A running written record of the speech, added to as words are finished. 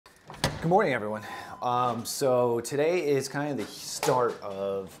Good morning, everyone. So today is kind of the start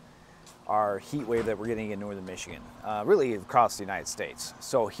of our heat wave that we're getting in northern Michigan, really across the United States.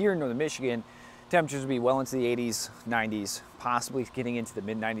 So here in northern Michigan, temperatures will be well into the 80s, 90s, possibly getting into the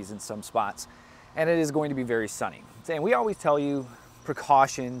mid 90s in some spots, and it is going to be very sunny. And we always tell you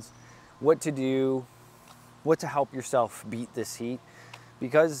precautions, what to do, what to help yourself beat this heat,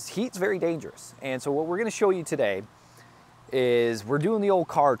 because heat's very dangerous. And so what we're going to show you today is we're doing the old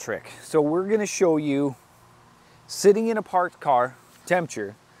car trick. So we're gonna show you sitting in a parked car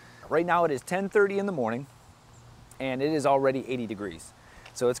temperature. Right now it is 10:30 in the morning and it is already 80 degrees.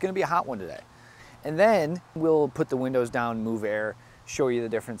 So it's gonna be a hot one today. And then we'll put the windows down, move air, show you the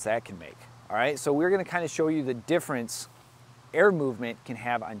difference that can make. All right, so we're gonna kind of show you the difference air movement can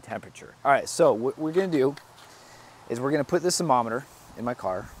have on temperature. All right, so what we're gonna do is we're gonna put this thermometer in my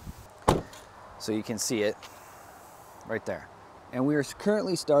car so you can see it right there. And we are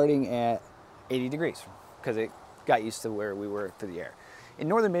currently starting at 80 degrees because it got used to where we were for the air. In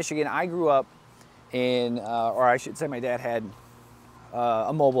northern Michigan, I grew up in, or I should say my dad had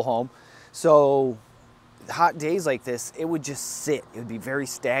a mobile home. So hot days like this, it would just sit. It would be very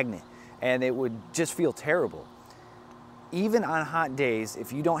stagnant and it would just feel terrible. Even on hot days,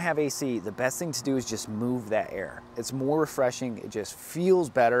 if you don't have AC, the best thing to do is just move that air. It's more refreshing. It just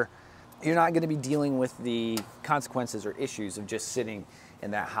feels better. You're not going to be dealing with the consequences or issues of just sitting in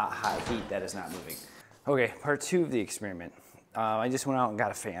that hot heat that is not moving. Okay, part two of the experiment. I just went out and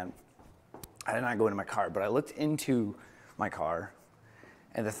got a fan. I did not go into my car, but I looked into my car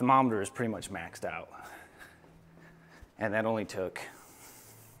and the thermometer is pretty much maxed out. And that only took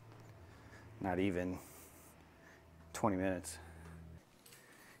not even 20 minutes.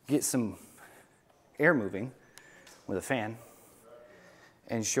 Get some air moving with a fan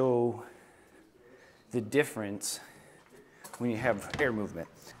and show the difference when you have air movement.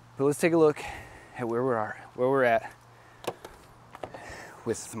 But let's take a look at where we're at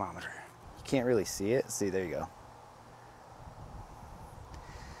with the thermometer. You can't really see it. See, there you go.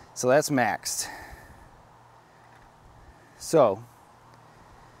 So that's maxed. So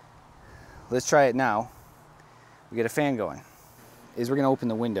let's try it now. We get a fan going. We're gonna open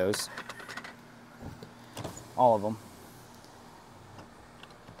the windows, all of them.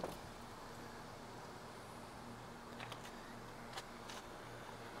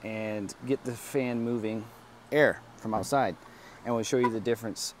 And get the fan moving air from outside. And we'll show you the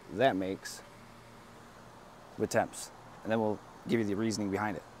difference that makes with temps. And then we'll give you the reasoning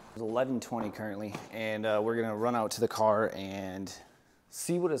behind it. It's 11:20 currently, and we're gonna run out to the car and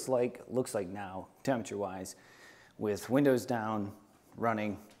see what it's like, looks like now, temperature-wise, with windows down,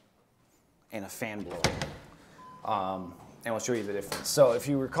 running, and a fan blowing. And we'll show you the difference. So if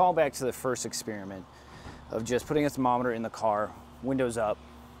you recall back to the first experiment of just putting a thermometer in the car, windows up,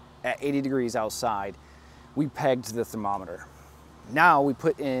 at 80 degrees outside, we pegged the thermometer. Now we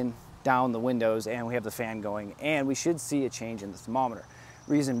put down the windows and we have the fan going, and we should see a change in the thermometer.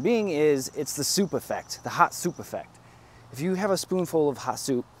 Reason being is it's the soup effect, the hot soup effect. If you have a spoonful of hot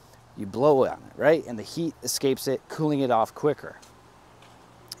soup, you blow on it, right? And the heat escapes it, cooling it off quicker.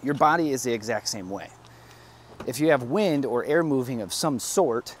 Your body is the exact same way. If you have wind or air moving of some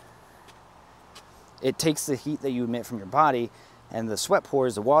sort, it takes the heat that you emit from your body, and the sweat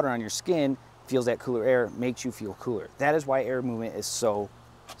pores, the water on your skin, feels that cooler air, makes you feel cooler. That is why air movement is so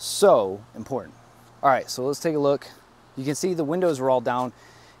important. All right, so let's take a look. You can see the windows are all down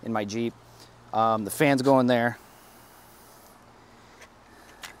in my Jeep. The fan's going there.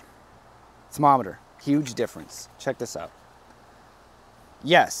 Thermometer, huge difference. Check this out.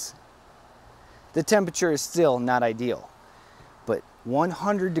 Yes, the temperature is still not ideal, but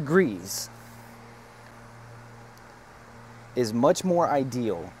 100 degrees is much more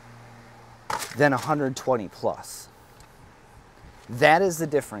ideal than 120 plus. That is the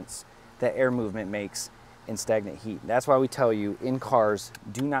difference that air movement makes in stagnant heat. That's why we tell you in cars,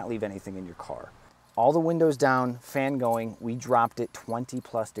 do not leave anything in your car. All the windows down, fan going, we dropped it 20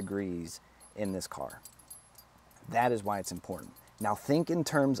 plus degrees in this car. That is why it's important. Now think in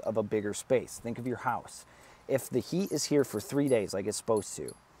terms of a bigger space. Think of your house. If the heat is here for 3 days like it's supposed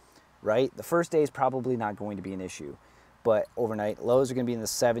to, right? The first day is probably not going to be an issue. But overnight, lows are going to be in the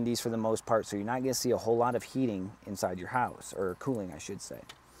 70s for the most part, so you're not going to see a whole lot of heating inside your house, or cooling, I should say.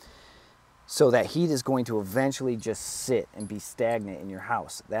 So that heat is going to eventually just sit and be stagnant in your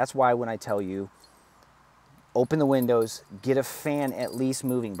house. That's why when I tell you, open the windows, get a fan at least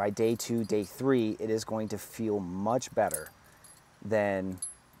moving by day 2, day 3, it is going to feel much better than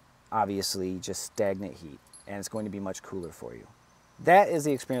obviously just stagnant heat, and it's going to be much cooler for you. That is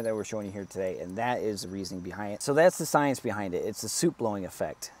the experiment that we're showing you here today, and that is the reasoning behind it. So that's the science behind it. It's the soup blowing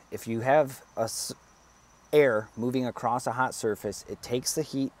effect. if you have air moving across a hot surface, it takes the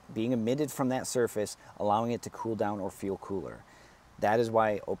heat being emitted from that surface, allowing it to cool down or feel cooler. That is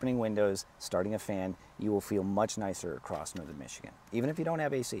why opening windows, starting a fan, you will feel much nicer across northern Michigan, even if you don't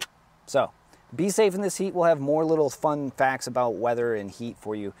have AC. So be safe in this heat. We'll have more little fun facts about weather and heat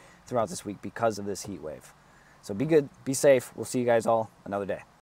for you throughout this week because of this heat wave. So be good, be safe. We'll see you guys all another day.